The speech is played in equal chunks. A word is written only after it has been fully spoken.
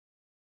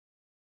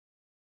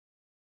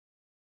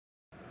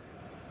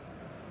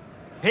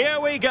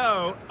Here we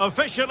go,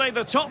 officially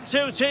the top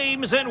two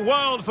teams in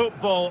world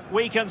football.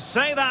 We can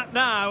say that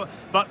now,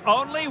 but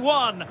only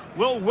one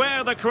will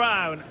wear the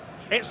crown.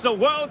 It's the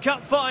World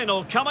Cup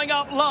final coming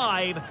up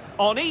live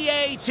on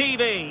EA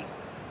TV.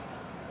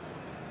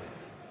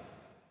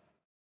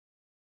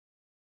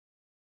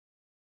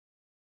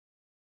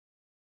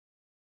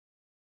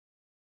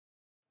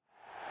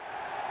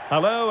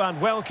 Hello and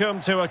welcome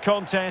to a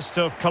contest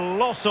of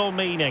colossal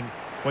meaning.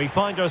 We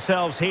find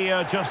ourselves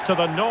here just to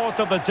the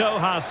north of the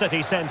Doha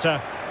city centre,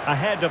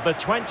 ahead of the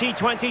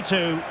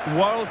 2022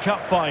 World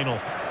Cup final.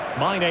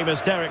 My name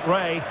is Derek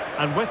Ray,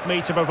 and with me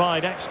to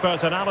provide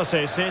expert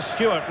analysis is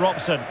Stuart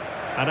Robson.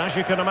 And as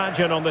you can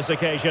imagine on this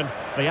occasion,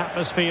 the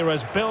atmosphere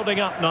is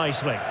building up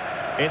nicely.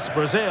 It's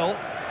Brazil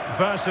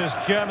versus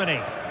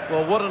Germany.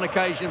 Well, what an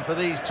occasion for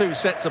these two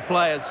sets of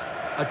players.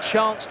 A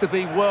chance to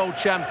be world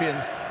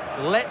champions.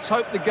 Let's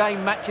hope the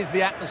game matches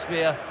the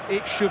atmosphere.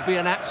 It should be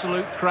an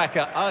absolute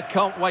cracker. I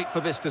can't wait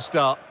for this to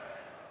start.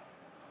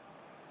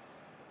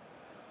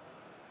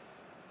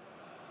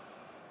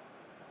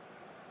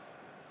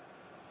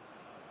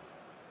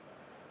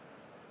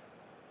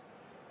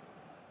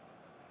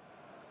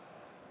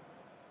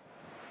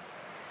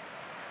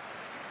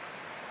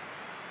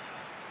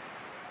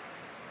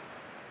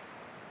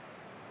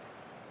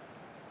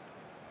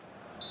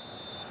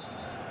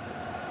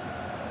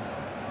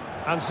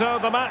 And so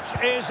the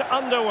match is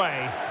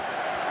underway.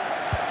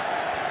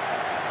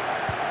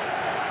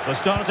 The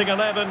starting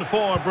 11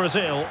 for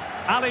Brazil.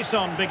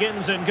 Alisson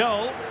begins in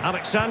goal.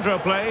 Alexandro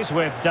plays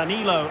with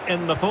Danilo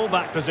in the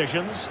fullback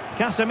positions.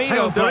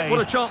 Casemiro plays.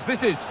 What a chance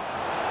this is.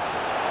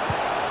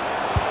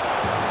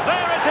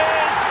 There it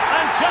is,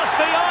 and just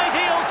the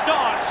ideal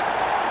start.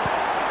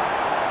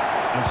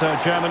 And so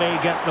Germany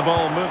get the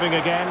ball moving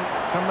again.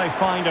 Can they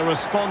find a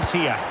response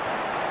here?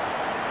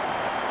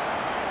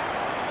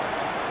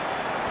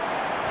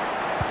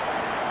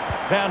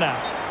 Werner.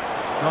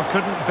 Well,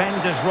 couldn't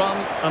bend his run,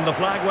 and the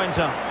flag went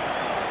up.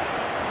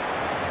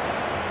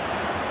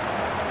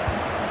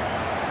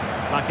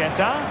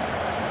 Paqueta.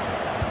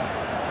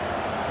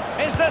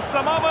 Is this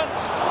the moment?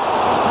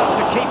 Just had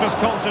to keep his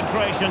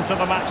concentration to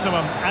the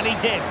maximum, and he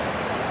did.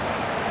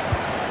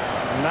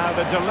 And now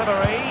the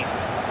delivery.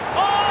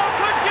 Oh,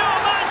 could you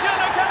imagine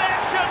a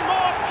connection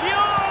more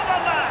pure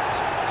than that?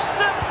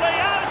 Simply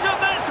out of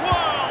this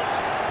world.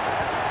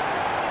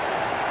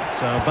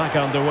 So back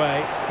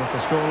underway, with the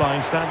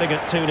scoreline standing at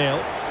 2-0.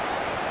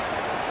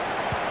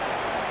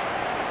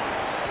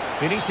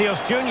 Vinicius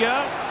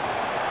Junior.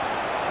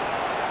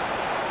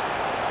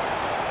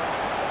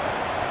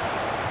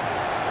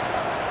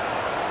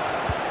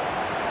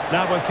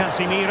 Now with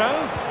Casemiro.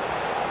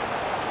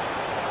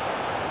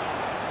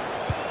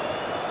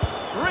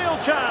 Real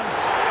chance.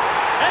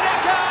 And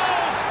it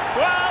goes!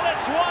 Well,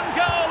 it's one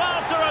goal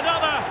after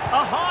another.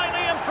 A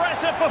highly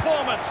impressive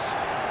performance.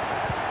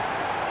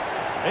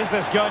 Is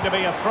this going to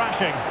be a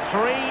thrashing?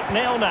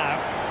 3-0 now.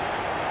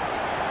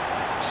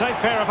 Safe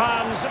pair of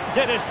hands,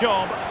 did his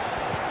job.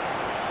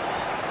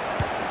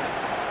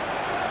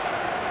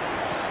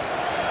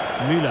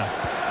 Müller.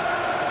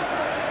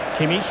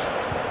 Kimmich.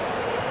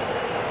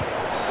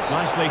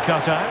 Nicely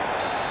cut out.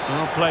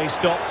 Well, play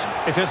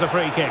stopped. It is a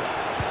free kick.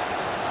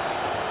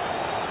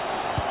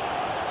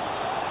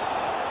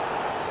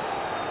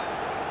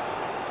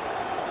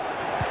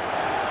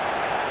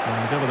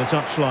 And over the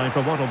touchline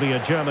for what will be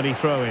a Germany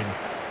throw-in.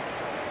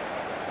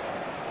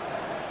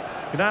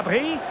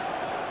 Gnabry,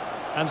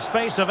 and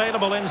space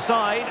available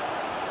inside.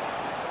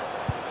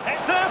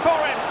 It's there for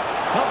him.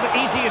 Not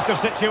the easiest of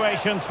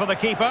situations for the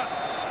keeper.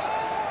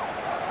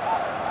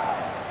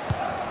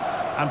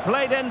 And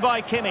played in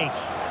by Kimmich.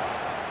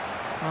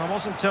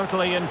 Wasn't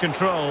totally in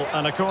control,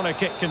 and a corner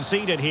kick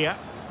conceded here.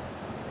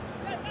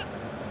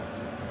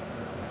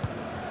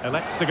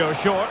 Elects to go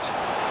short.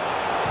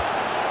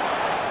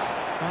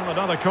 Well,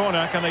 another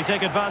corner. Can they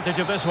take advantage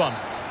of this one?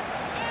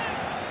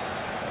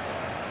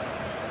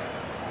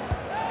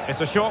 It's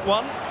a short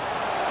one.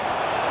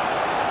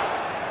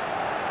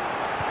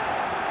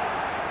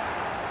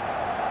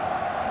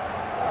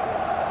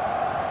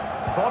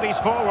 Bodies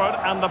forward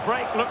and the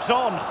break looks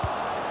on.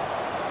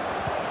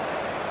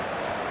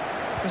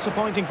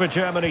 Disappointing for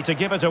Germany to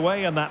give it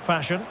away in that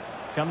fashion.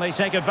 Can they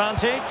take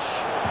advantage?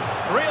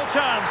 Real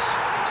chance.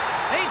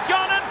 He's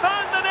gone and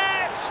found the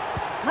net.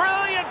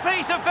 Brilliant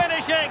piece of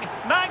finishing.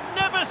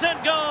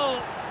 Magnificent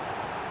goal.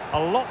 A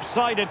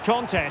lopsided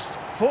contest.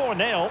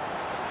 4-0.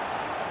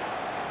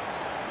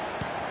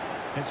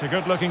 It's a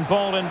good-looking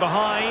ball in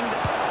behind.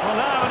 Well,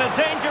 now in a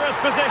dangerous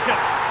position.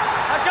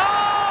 A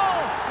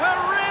goal!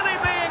 We're really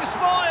being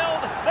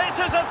spoiled. This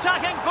is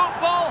attacking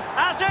football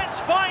at its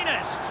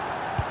finest.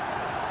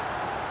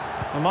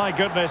 Oh, my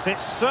goodness,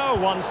 it's so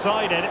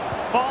one-sided.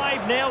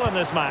 5-0 in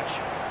this match.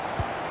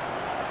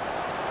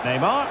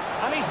 Neymar,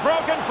 and he's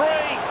broken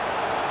free.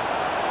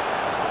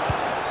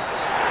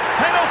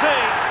 Penalty,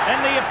 in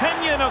the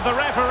opinion of the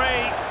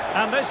referee.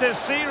 And this is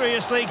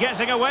seriously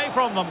getting away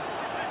from them.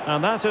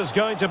 And that is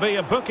going to be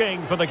a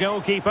booking for the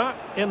goalkeeper,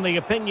 in the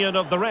opinion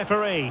of the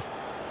referee.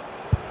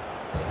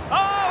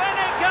 Oh, and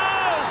it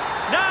goes!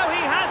 Now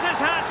he has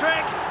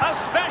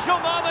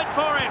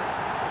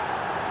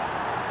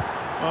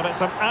Well,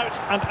 it's an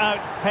out-and-out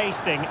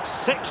pasting.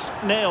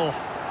 6-0.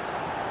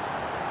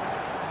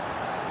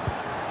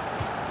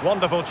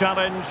 Wonderful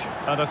challenge,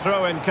 and a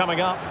throw-in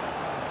coming up.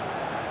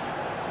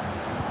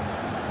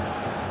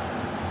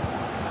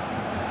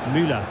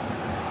 Müller.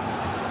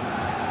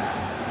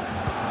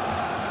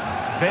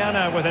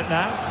 Werner with it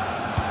now.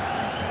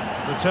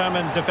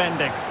 Determined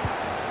defending.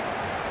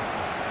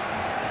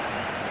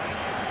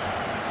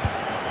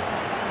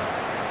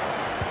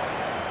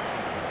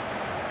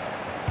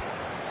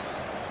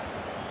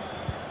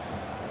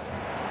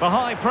 The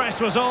high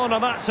press was on,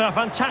 and that's a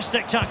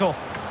fantastic tackle.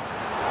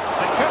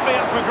 It could be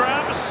up for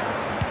grabs.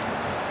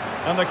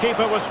 And the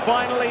keeper was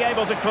finally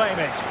able to claim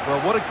it.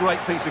 Well, what a great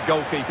piece of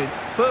goalkeeping.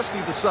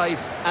 Firstly the save,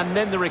 and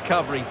then the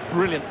recovery.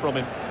 Brilliant from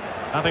him.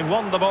 Having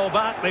won the ball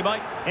back, they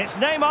might... It's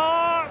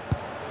Neymar!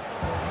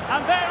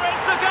 And there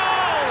is the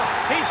goal!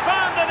 He's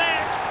found the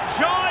net!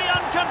 Joy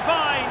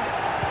unconfined!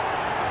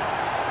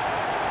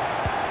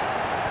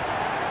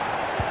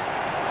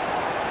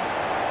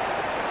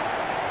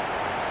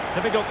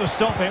 Difficult to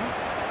stop him.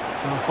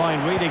 A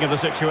fine reading of the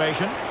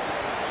situation.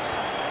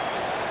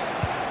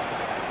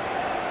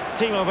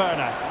 Timo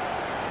Werner.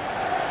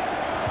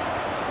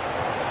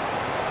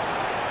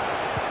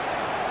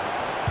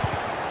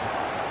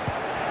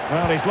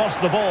 Well, he's lost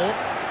the ball.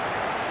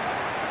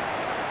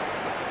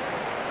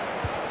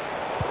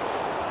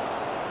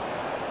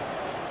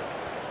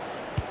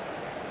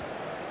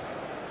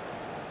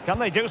 Can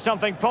they do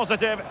something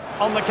positive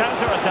on the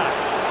counter-attack?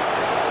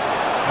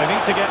 They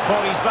need to get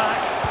bodies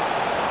back.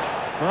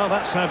 Well,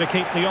 that's how to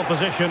keep the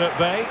opposition at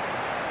bay.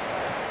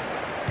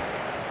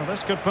 Well,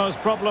 this could pose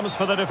problems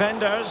for the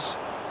defenders.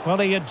 Well,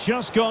 he had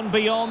just gone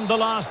beyond the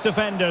last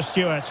defender,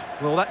 Stuart.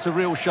 Well, that's a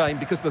real shame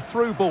because the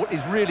through ball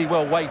is really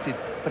well weighted,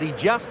 but he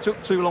just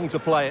took too long to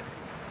play it.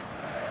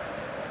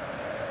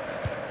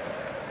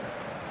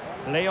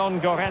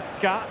 Leon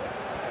Goretzka.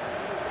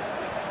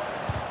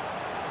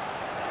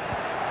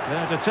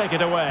 There to take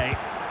it away.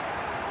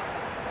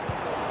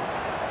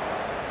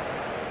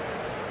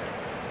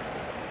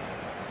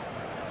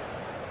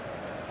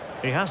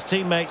 He has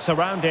teammates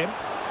around him.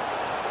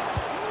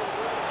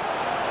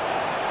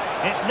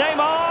 It's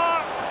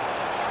Neymar!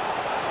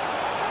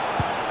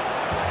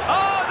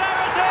 Oh,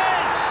 there it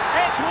is!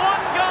 It's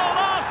one goal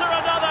after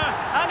another,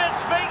 and it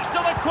speaks to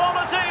the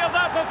quality of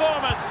that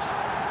performance.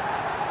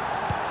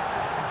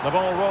 The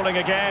ball rolling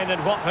again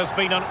in what has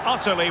been an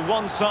utterly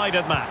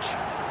one-sided match.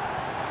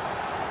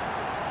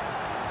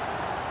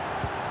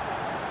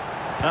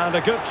 And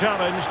a good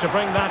challenge to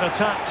bring that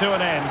attack to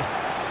an end.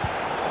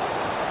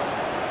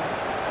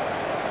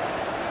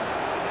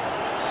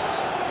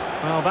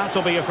 Well,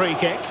 that'll be a free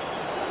kick.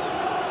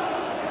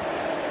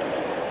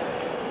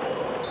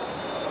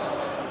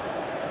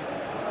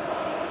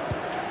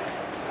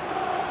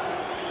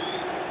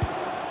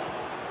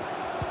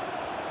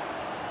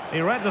 He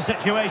read the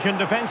situation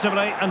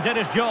defensively and did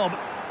his job.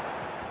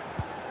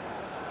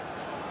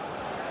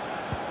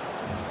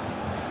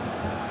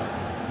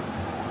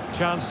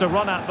 Chance to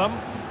run at them.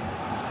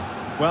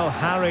 Well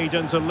harried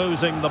into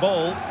losing the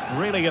ball.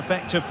 Really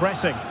effective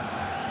pressing.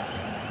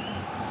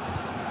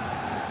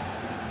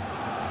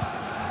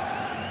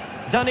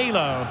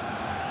 Danilo.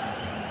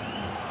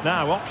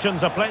 Now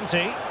options are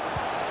plenty.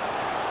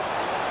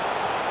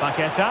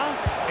 Paqueta.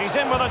 He's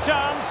in with a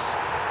chance.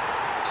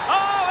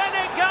 Oh, and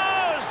it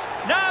goes!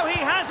 Now he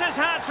has his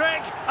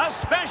hat-trick. A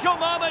special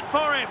moment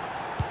for him.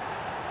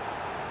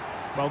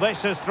 Well,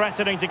 this is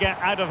threatening to get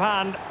out of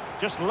hand.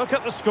 Just look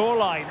at the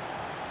scoreline.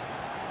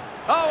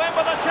 Oh, in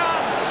with a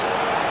chance.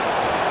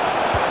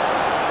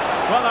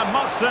 Well, I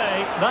must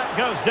say, that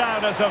goes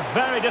down as a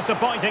very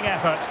disappointing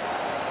effort.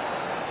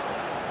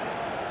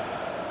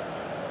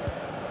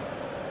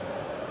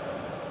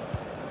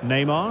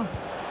 Neymar.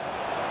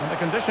 And the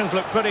conditions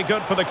look pretty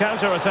good for the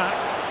counter-attack.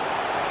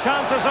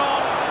 Chances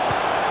on.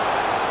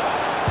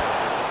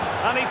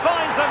 And he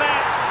finds the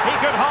net. He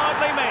could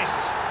hardly miss.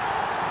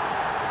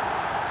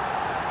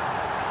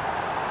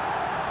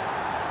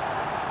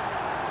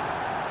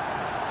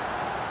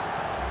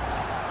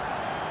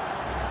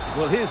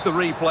 Well, here's the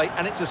replay,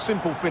 and it's a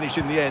simple finish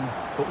in the end.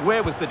 But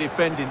where was the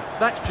defending?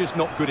 That's just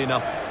not good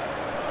enough.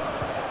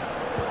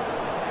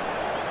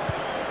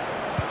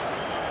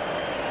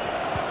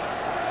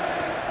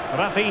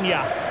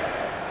 Rafinha.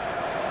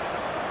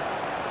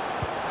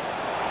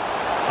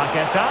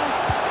 Paqueta.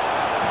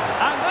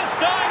 And this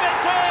time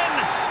it's in!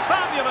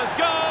 Fabulous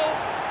goal!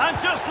 And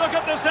just look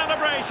at the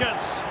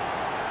celebrations.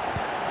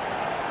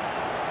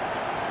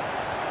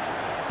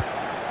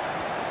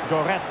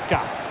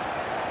 Goretzka.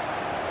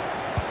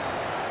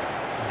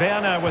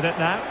 Werner with it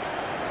now.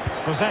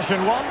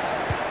 Possession one.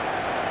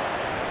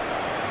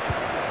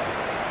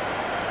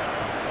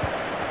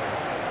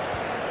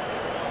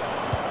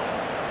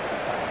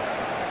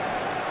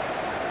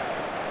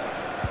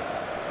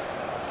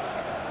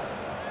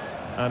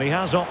 And he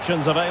has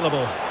options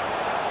available.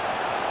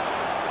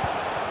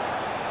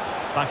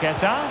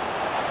 Paqueta.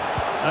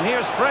 And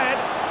here's Fred.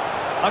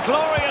 A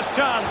glorious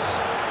chance.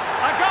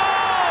 A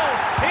goal!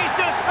 He's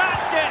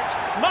dispatched it,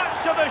 much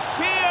to the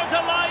sheer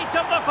delight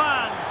of the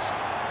fans.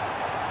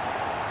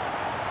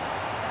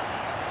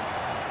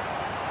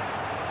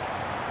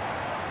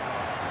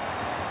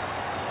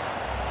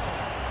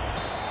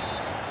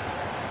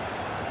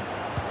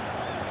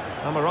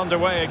 And we're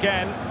underway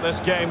again.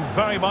 This game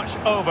very much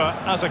over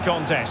as a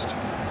contest.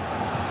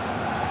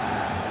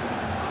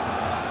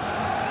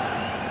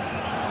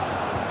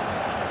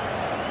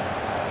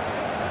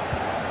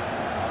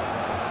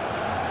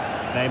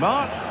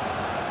 Neymar.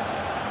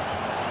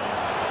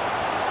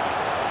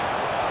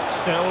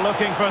 Still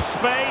looking for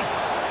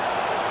space.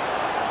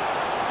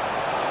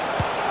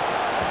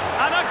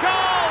 And a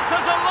goal to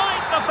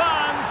delight the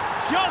fans.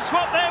 Just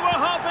what they were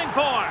hoping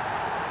for.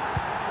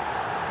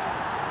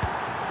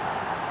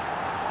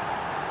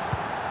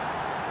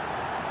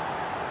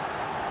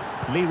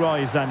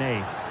 Leroy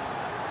Sané.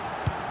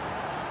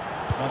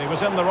 And he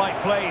was in the right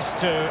place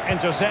to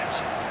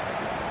intercept.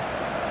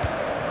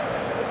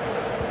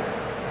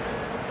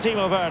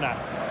 Timo Werner.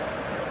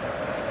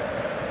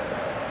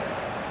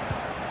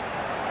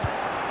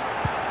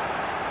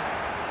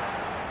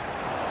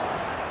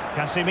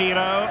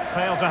 Casemiro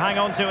failed to hang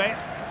on to it.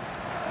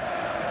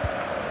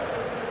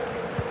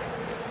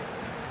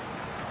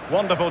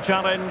 Wonderful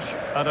challenge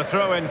and a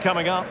throw-in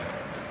coming up.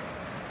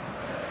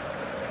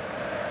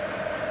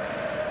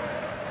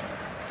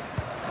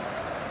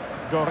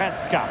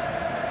 Goretzka.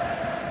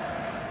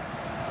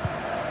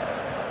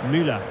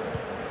 Müller.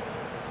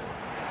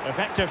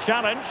 Effective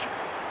challenge.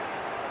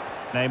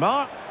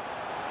 Neymar.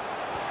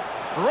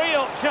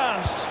 Real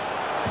chance.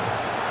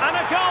 And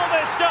a goal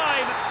this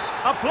time.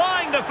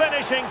 Applying the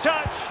finishing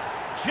touch.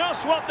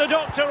 Just what the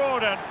doctor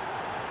ordered.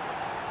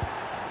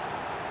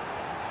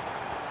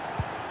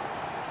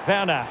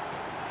 Werner.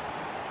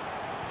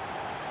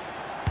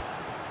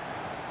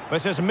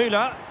 This is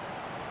Müller.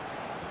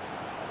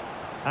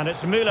 And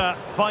it's Müller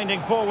finding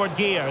forward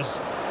gears.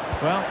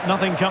 Well,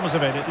 nothing comes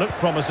of it. It looked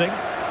promising.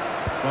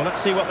 Well,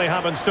 let's see what they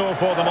have in store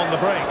for them on the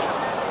break.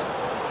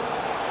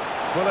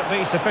 Will it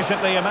be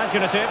sufficiently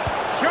imaginative?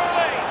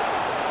 Surely!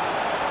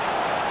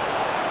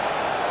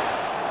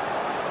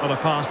 Well, a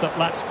pass that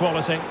lacks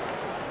quality.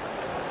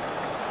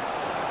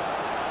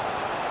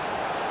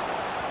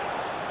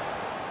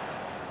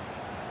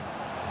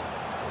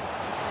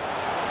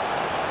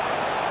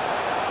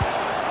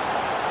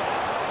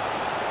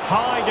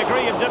 High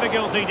degree of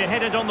difficulty to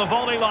hit it on the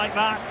volley like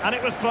that, and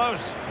it was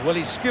close. Well,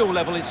 his skill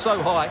level is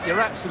so high, you're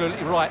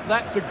absolutely right.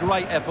 That's a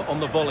great effort on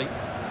the volley.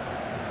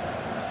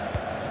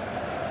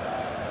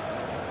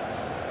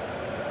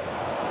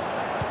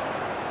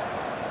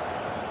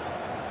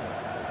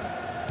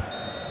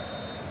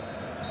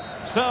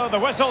 So the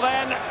whistle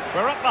then,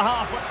 we're at the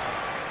halfway.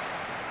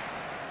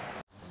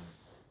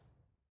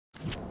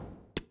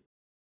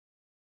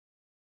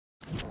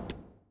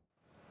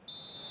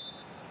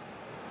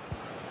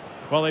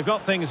 Well, they've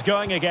got things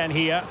going again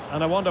here,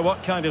 and I wonder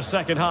what kind of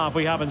second half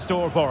we have in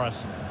store for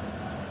us.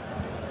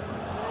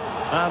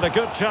 And a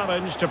good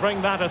challenge to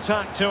bring that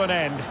attack to an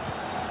end.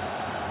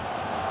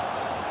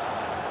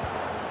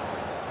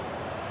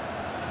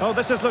 Oh,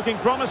 this is looking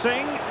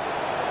promising. In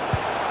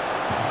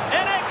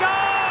it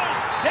goes!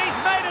 He's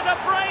made it a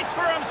brace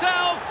for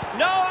himself.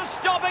 No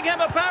stopping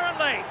him,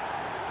 apparently.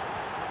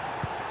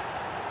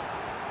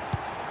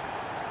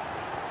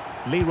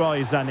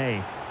 Leroy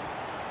Sané.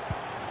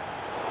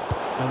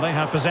 And they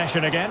have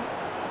possession again.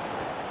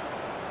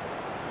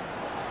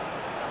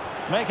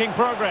 Making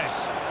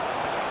progress.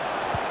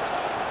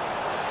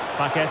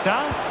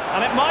 Paqueta.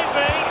 And it might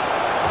be.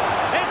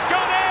 It's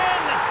gone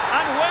in!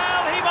 And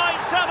well, he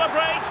might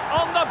celebrate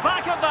on the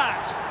back of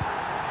that.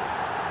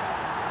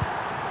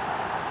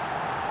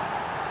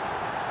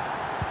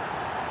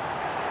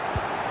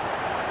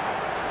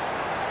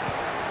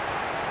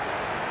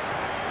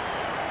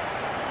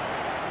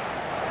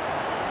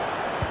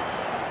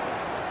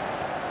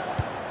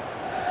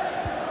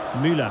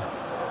 Müller.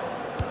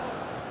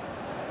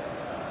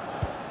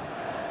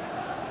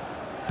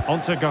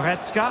 Onto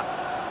Goretzka.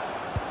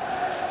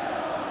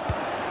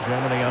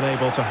 Germany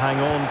unable to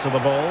hang on to the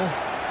ball.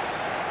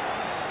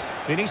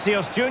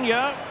 Vinicius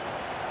Junior.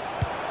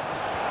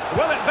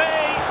 Will it be?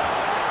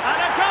 And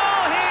a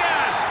goal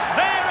here!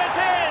 There it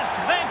is!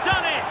 They've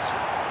done it!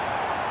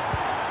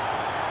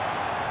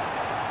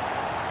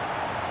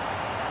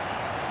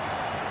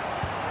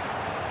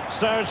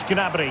 Serge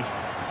Gnabry.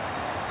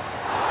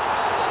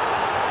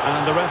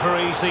 And the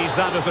referee sees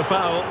that as a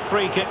foul.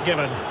 Free kick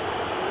given.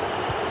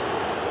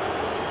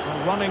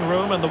 A running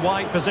room in the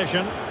wide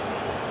position.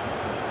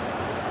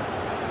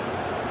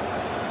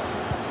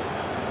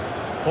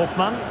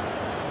 Hofmann.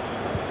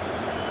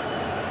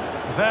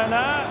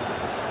 Werner.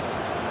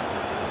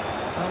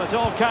 Well, it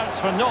all counts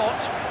for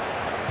naught.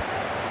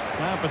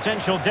 Now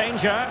potential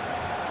danger.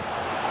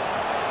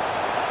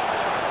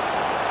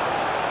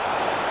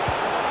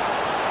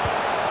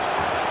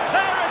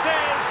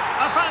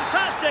 A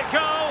fantastic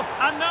goal,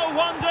 and no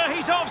wonder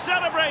he's off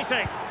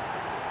celebrating.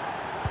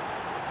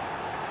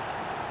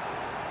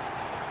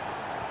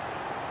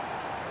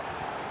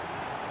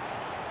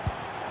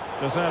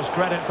 Deserves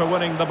credit for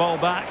winning the ball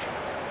back.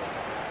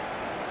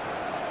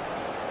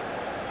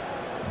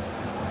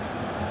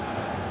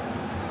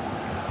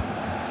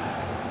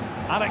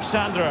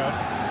 Alexandro.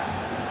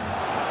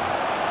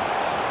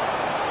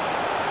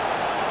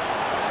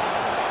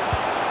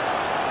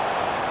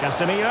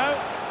 Casemiro.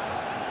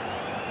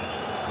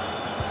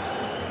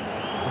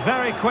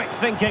 Very quick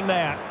thinking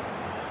there.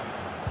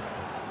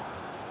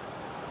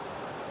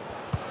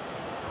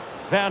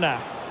 Werner.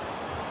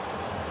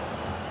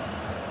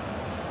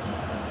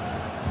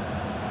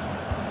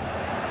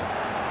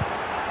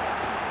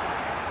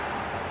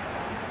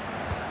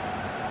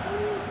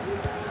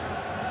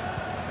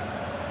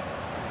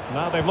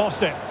 Now they've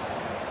lost it.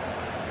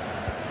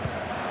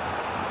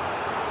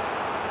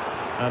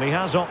 And he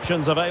has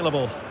options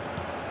available.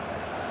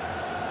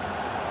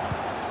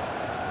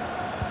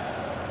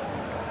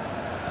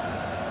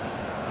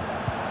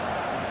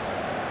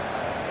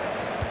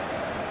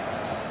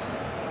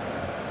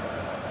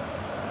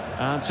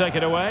 And take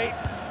it away.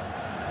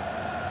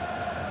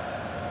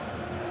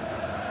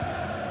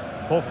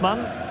 Hofmann.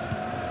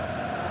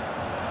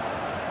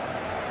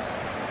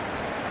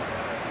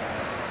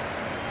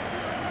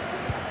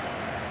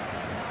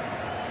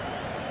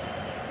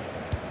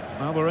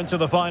 Well, we're into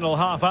the final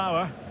half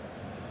hour.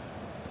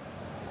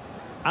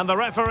 And the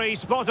referee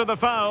spotted the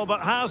foul,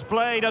 but has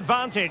played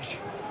advantage.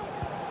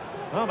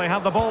 Well, they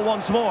have the ball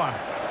once more.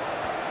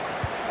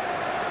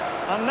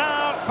 And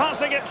now,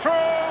 passing it through.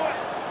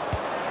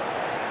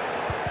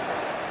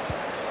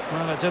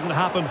 Well, it didn't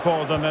happen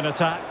for them in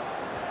attack.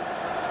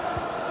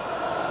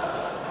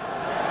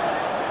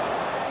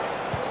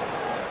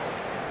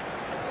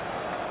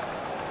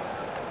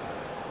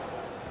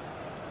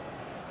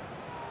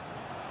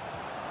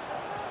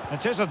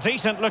 It is a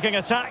decent-looking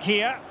attack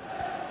here.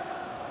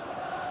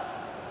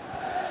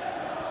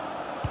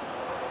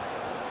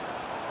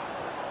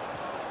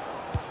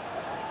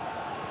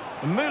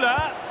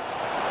 Müller.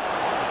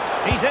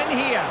 He's in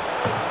here.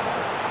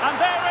 And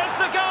there is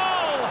the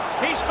goal!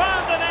 He's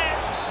found the net.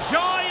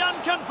 Joy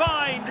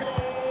unconfined.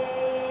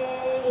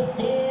 Goal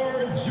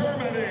for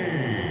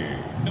Germany.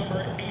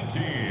 Number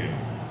 18,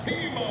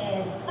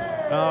 Timo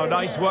Werner. Oh,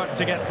 nice work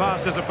to get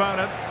past his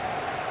opponent.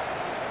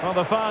 Well,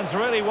 the fans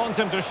really want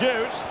him to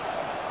shoot.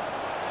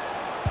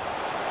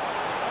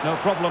 No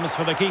problems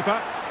for the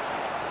keeper.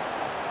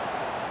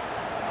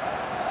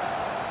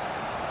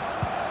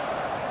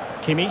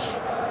 Kimmich.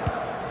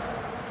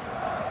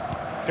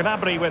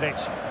 Gnabry with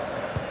it.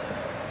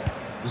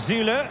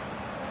 Süle.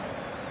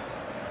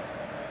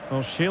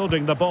 Well,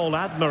 shielding the ball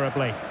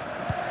admirably.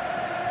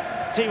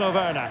 Timo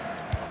Werner.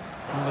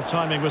 And the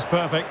timing was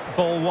perfect.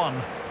 Ball one.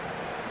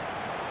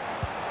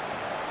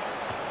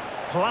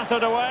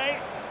 Clattered away.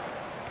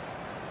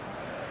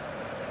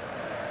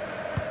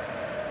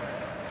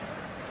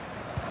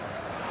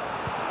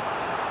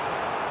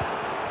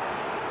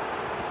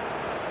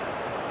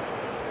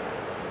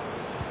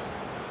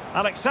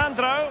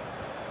 Alexandro.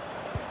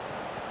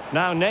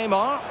 Now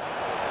Neymar.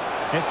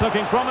 It's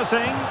looking promising.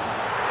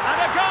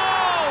 And a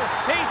goal!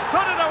 He's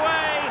put it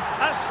away.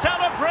 A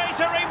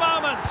celebratory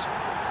moment.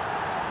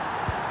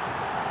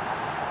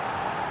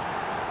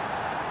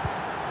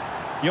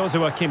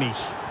 Joshua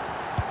Kimmich.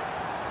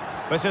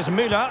 This is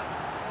Müller.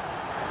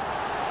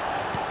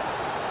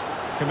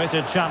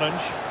 Committed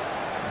challenge.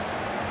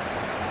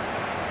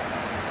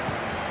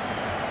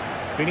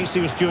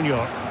 Vinicius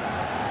Junior.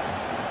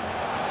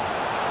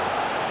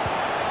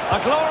 A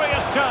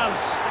glorious chance.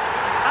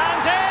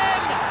 And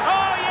in!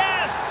 Oh,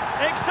 yes!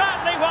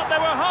 Exactly what they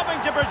were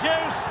hoping to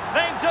produce.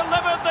 They've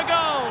delivered the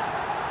goal.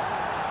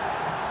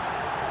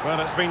 Well,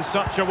 it's been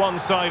such a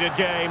one-sided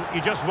game. You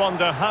just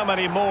wonder how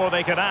many more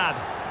they could add.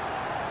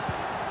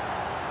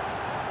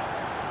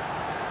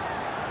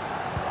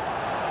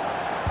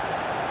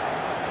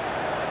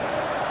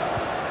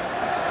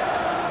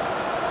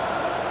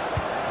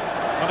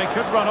 Well, they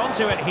could run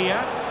onto it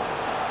here.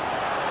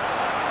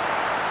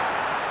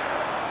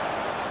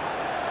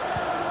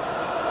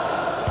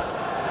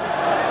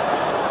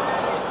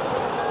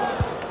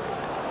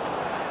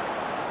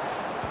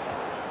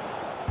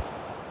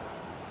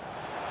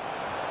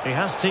 He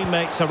has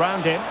teammates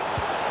around him.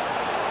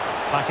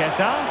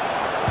 Paqueta.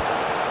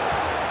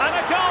 And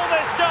a goal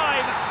this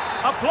time.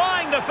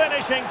 Applying the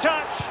finishing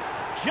touch.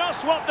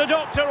 Just what the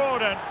doctor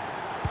ordered.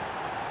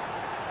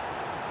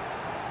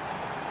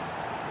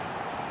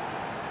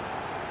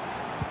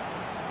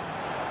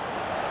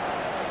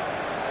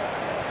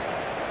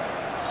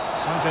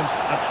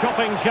 A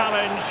chopping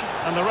challenge,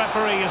 and the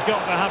referee has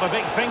got to have a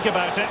big think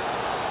about it.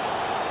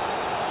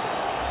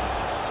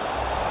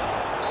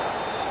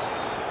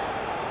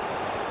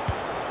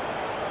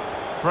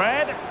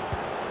 Fred.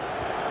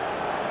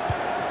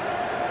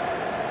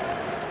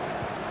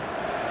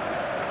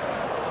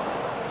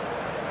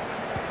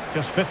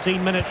 Just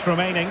 15 minutes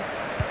remaining.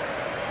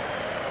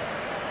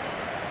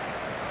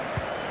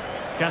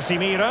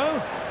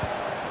 Casemiro.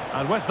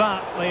 And with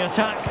that, the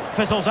attack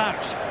fizzles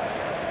out.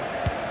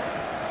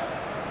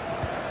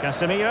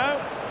 Casemiro.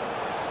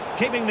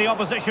 Keeping the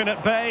opposition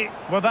at bay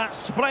with that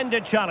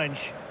splendid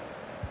challenge.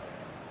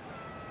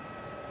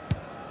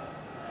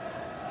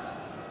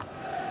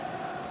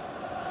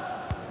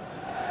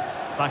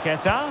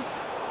 Paqueta.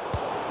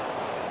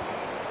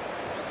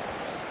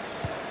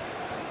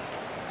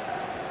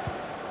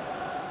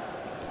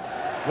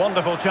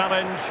 Wonderful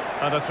challenge,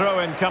 and a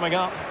throw-in coming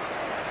up.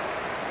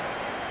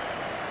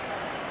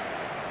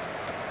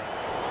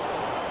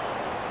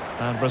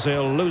 And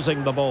Brazil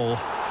losing the ball.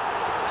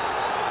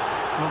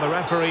 Well, the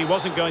referee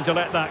wasn't going to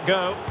let that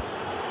go.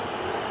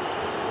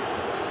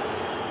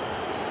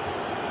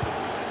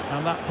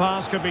 And that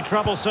pass could be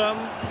troublesome.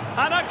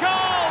 And a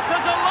goal to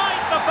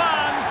delight the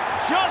fans.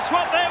 Just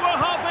what they were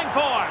hoping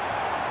for.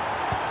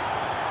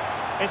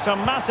 It's a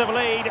massive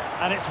lead,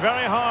 and it's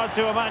very hard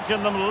to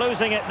imagine them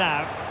losing it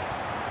now.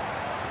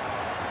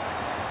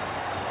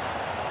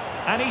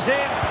 And he's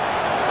in.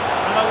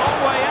 And a long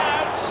way out.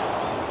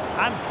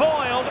 And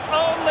foiled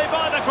only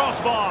by the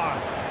crossbar.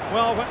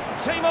 Well,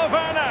 Timo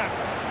Werner.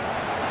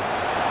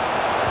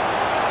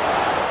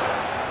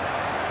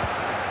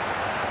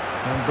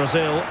 And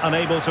Brazil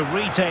unable to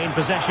retain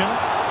possession.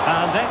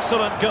 And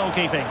excellent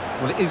goalkeeping.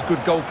 Well, it is good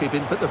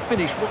goalkeeping, but the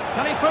finish...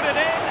 Can he put it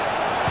in?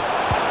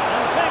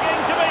 And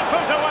begging to be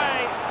put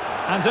away.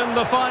 And in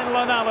the final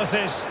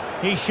analysis,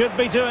 he should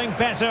be doing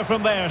better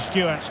from there,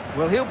 Stuart.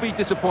 Well, he'll be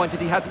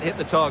disappointed he hasn't hit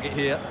the target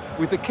here.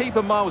 With the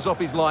keeper miles off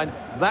his line,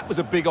 that was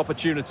a big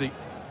opportunity.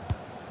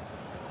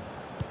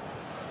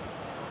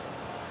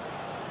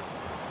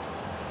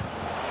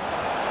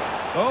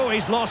 Oh,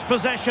 he's lost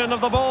possession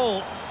of the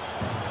ball.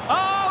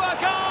 Oh, a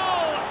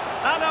goal!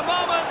 And a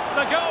moment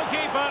the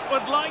goalkeeper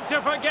would like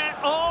to forget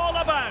all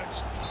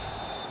about.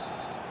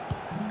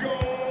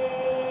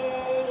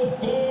 Goal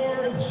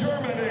for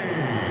Germany.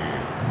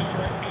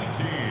 Number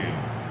 18,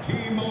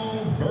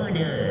 Timo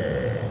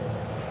Werner.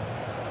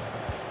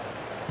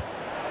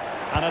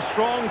 And a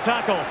strong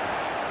tackle.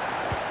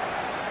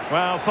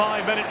 Well,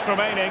 5 minutes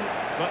remaining,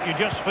 but you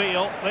just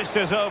feel this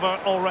is over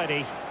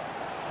already.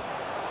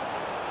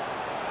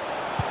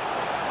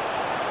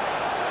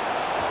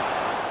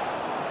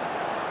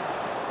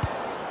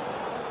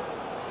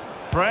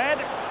 Fred,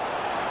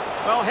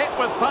 well, hit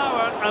with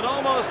power and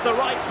almost the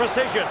right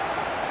precision.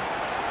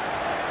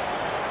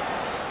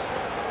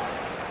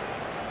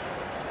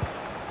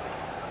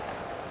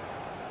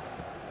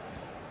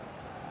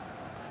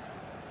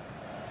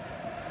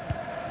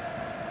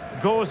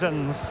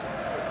 Gozens.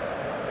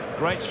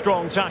 Great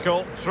strong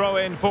tackle, throw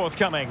in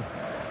forthcoming.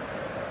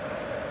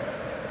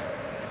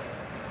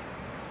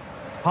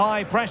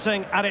 High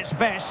pressing at its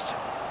best.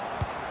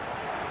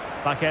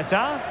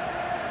 Paqueta.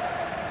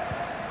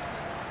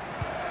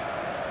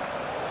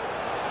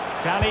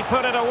 Can he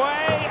put it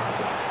away?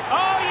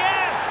 Oh,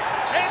 yes!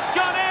 It's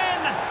gone in!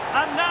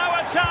 And now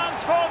a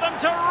chance for them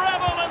to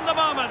revel in the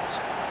moment.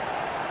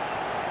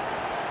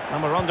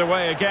 And we're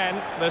underway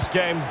again. This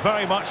game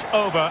very much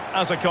over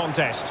as a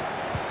contest.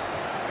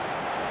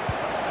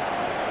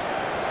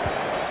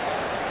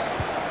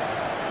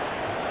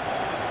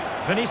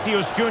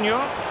 Vinicius Junior.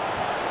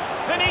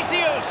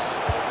 Vinicius!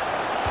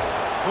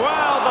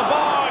 Well, the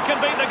bar can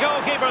be the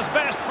goalkeeper's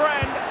best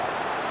friend.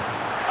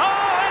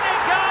 Oh, and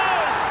it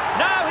goes!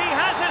 Now he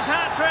has his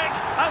hat-trick.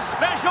 A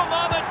special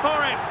moment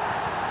for him.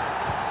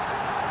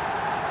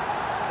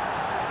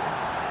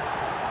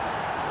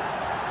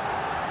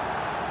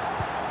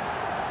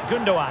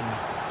 Gundogan.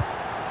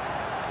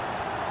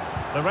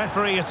 The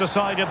referee has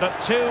decided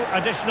that 2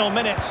 additional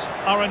minutes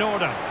are in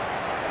order.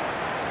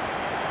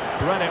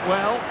 Read it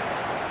well.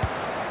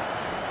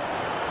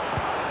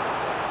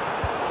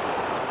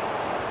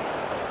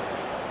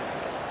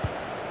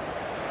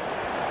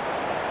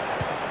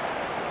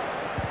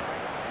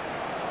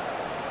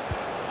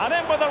 And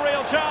in with a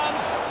real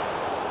chance.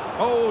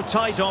 Oh,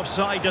 tight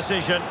offside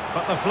decision,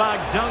 but the flag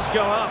does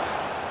go up.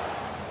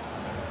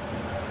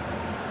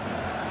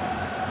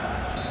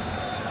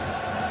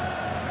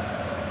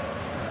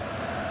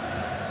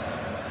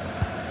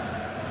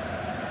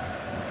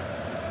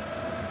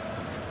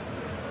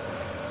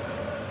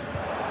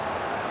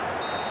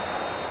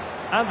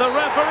 And the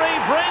referee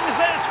brings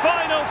this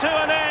final to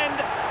an end.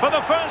 For the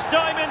first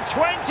time in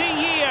 20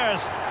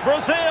 years,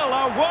 Brazil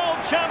are world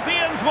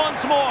champions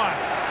once more.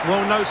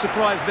 Well, no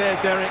surprise there,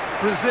 Derek.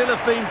 Brazil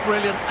have been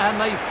brilliant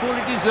and they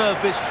fully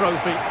deserve this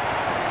trophy.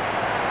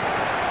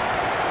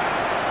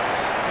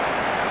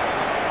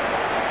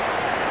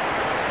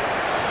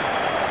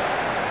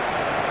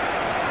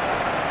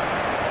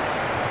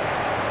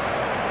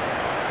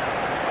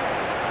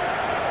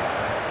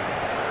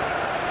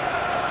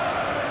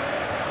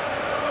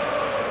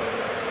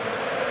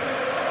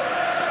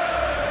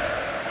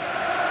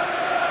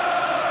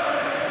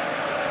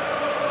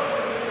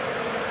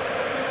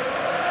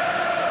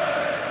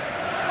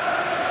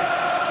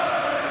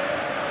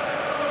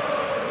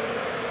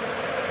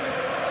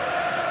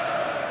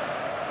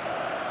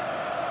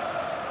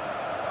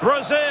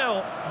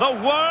 Brazil, the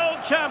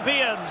world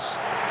champions.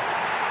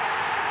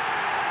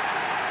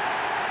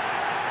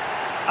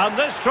 And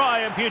this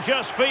triumph, you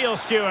just feel,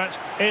 Stuart,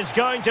 is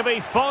going to be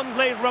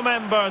fondly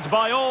remembered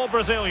by all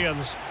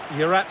Brazilians.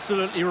 You're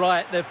absolutely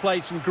right. They've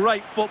played some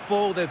great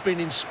football. They've been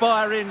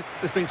inspiring.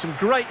 There's been some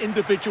great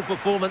individual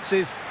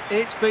performances.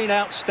 It's been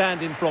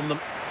outstanding from them.